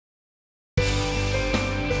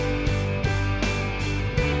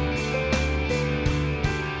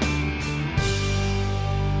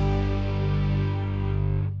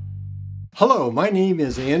Hello, my name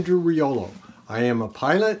is Andrew Riolo. I am a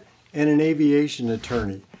pilot and an aviation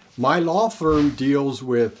attorney. My law firm deals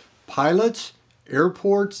with pilots,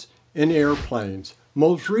 airports, and airplanes.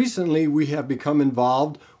 Most recently, we have become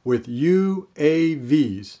involved with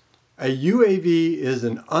UAVs. A UAV is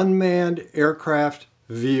an unmanned aircraft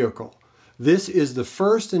vehicle. This is the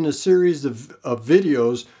first in a series of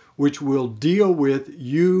videos which will deal with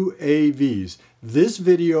UAVs. This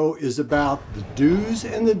video is about the do's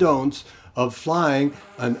and the don'ts of flying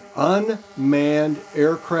an unmanned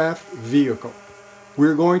aircraft vehicle.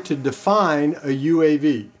 We're going to define a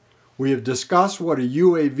UAV. We have discussed what a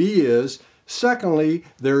UAV is. Secondly,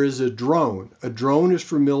 there is a drone. A drone is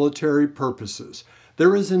for military purposes.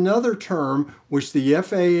 There is another term which the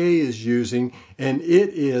FAA is using, and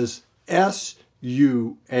it is SUAS,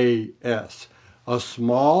 a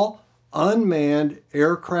small unmanned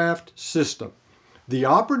aircraft system. The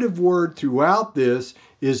operative word throughout this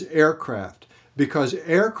is aircraft, because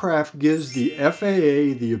aircraft gives the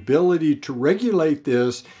FAA the ability to regulate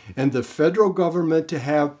this and the federal government to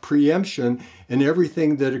have preemption in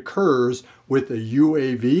everything that occurs with a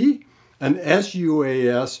UAV, an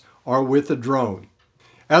SUAS, or with a drone.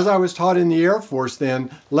 As I was taught in the Air Force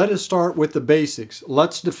then, let us start with the basics.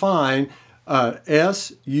 Let's define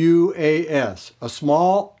SUAS, a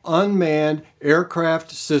small unmanned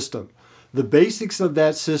aircraft system. The basics of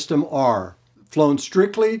that system are flown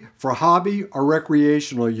strictly for hobby or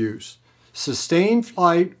recreational use, sustained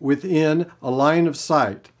flight within a line of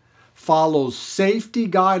sight, follows safety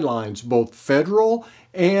guidelines, both federal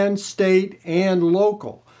and state and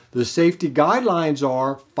local. The safety guidelines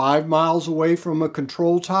are 5 miles away from a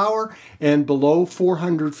control tower and below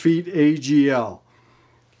 400 feet AGL.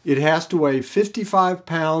 It has to weigh 55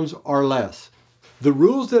 pounds or less. The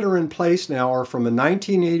rules that are in place now are from a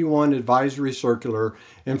 1981 advisory circular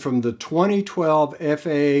and from the 2012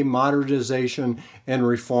 FAA Modernization and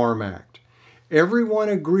Reform Act. Everyone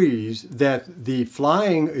agrees that the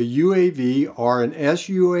flying a UAV or an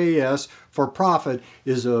SUAS for profit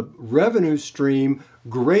is a revenue stream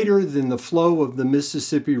greater than the flow of the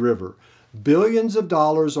Mississippi River. Billions of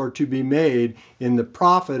dollars are to be made in the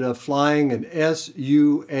profit of flying an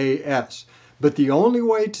SUAS. But the only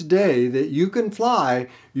way today that you can fly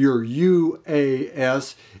your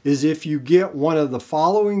UAS is if you get one of the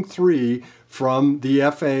following three from the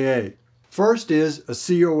FAA. First is a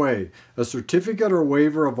COA, a certificate or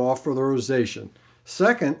waiver of authorization.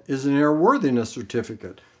 Second is an airworthiness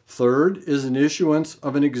certificate. Third is an issuance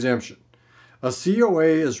of an exemption. A COA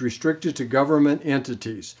is restricted to government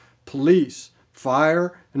entities, police,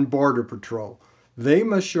 fire, and border patrol. They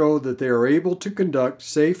must show that they are able to conduct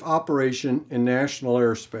safe operation in national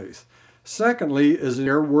airspace. Secondly is an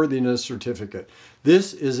airworthiness certificate.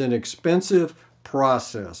 This is an expensive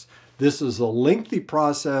process. This is a lengthy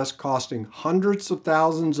process costing hundreds of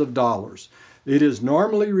thousands of dollars. It is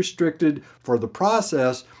normally restricted for the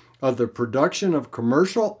process of the production of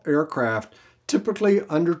commercial aircraft, typically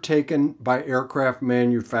undertaken by aircraft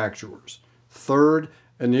manufacturers. Third,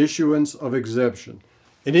 an issuance of exemption.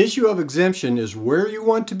 An issue of exemption is where you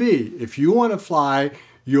want to be if you want to fly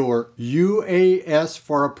your UAS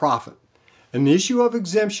for a profit. An issue of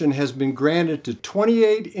exemption has been granted to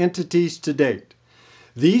 28 entities to date.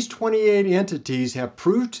 These 28 entities have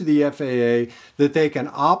proved to the FAA that they can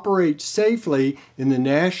operate safely in the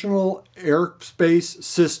national airspace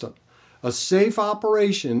system. A safe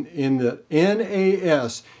operation in the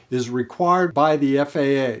NAS is required by the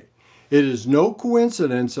FAA. It is no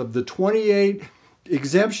coincidence of the 28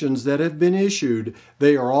 exemptions that have been issued.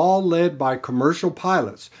 They are all led by commercial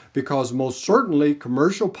pilots, because most certainly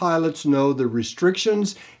commercial pilots know the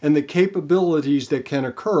restrictions and the capabilities that can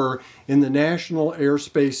occur in the national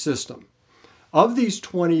airspace system. Of these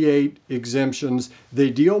 28 exemptions,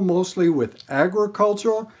 they deal mostly with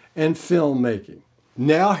agriculture and filmmaking.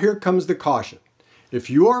 Now here comes the caution. If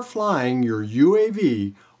you are flying your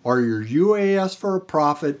UAV or your UAS for a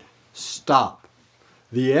profit, stop.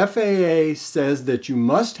 The FAA says that you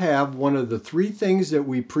must have one of the three things that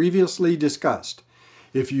we previously discussed.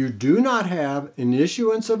 If you do not have an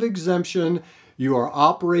issuance of exemption, you are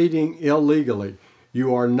operating illegally.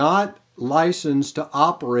 You are not licensed to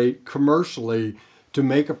operate commercially to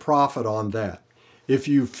make a profit on that. If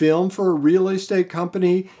you film for a real estate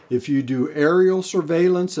company, if you do aerial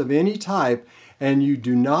surveillance of any type, and you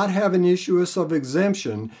do not have an issuance of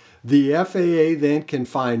exemption, the FAA then can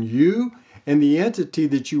find you and the entity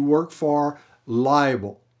that you work for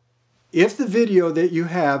liable. If the video that you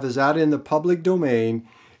have is out in the public domain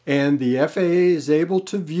and the FAA is able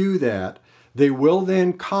to view that, they will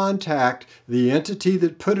then contact the entity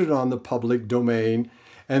that put it on the public domain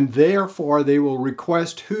and therefore they will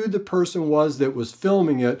request who the person was that was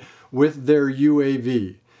filming it with their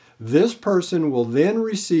UAV. This person will then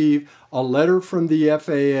receive a letter from the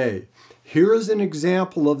FAA. Here is an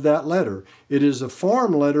example of that letter. It is a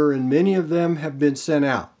form letter, and many of them have been sent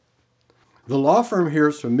out. The law firm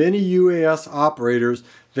hears from many UAS operators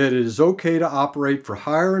that it is okay to operate for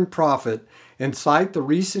hire and profit, and cite the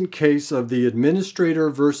recent case of the Administrator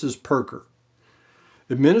versus Perker.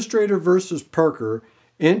 Administrator versus Perker,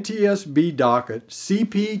 NTSB docket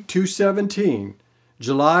CP 217,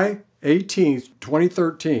 July 18,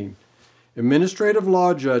 2013. Administrative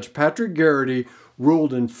Law Judge Patrick Garrity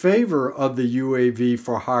ruled in favor of the UAV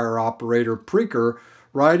for hire operator Preker,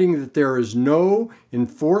 writing that there is no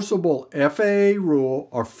enforceable FAA rule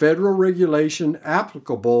or federal regulation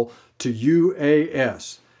applicable to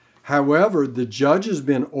UAS. However, the judge has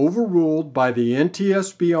been overruled by the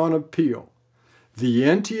NTSB on appeal. The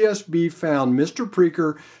NTSB found Mr.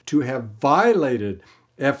 Preker to have violated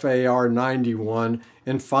FAR 91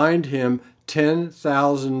 and fined him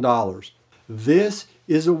 $10,000. This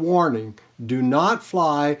is a warning. Do not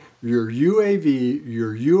fly your UAV,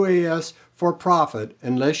 your UAS for profit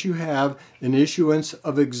unless you have an issuance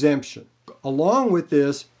of exemption. Along with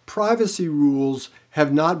this, privacy rules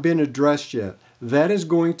have not been addressed yet. That is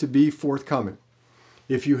going to be forthcoming.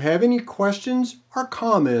 If you have any questions or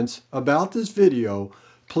comments about this video,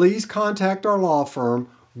 please contact our law firm.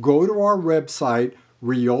 Go to our website,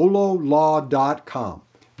 riololaw.com.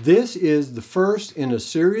 This is the first in a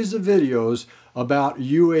series of videos about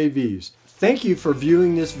UAVs. Thank you for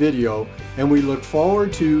viewing this video, and we look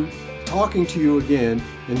forward to talking to you again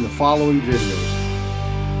in the following videos.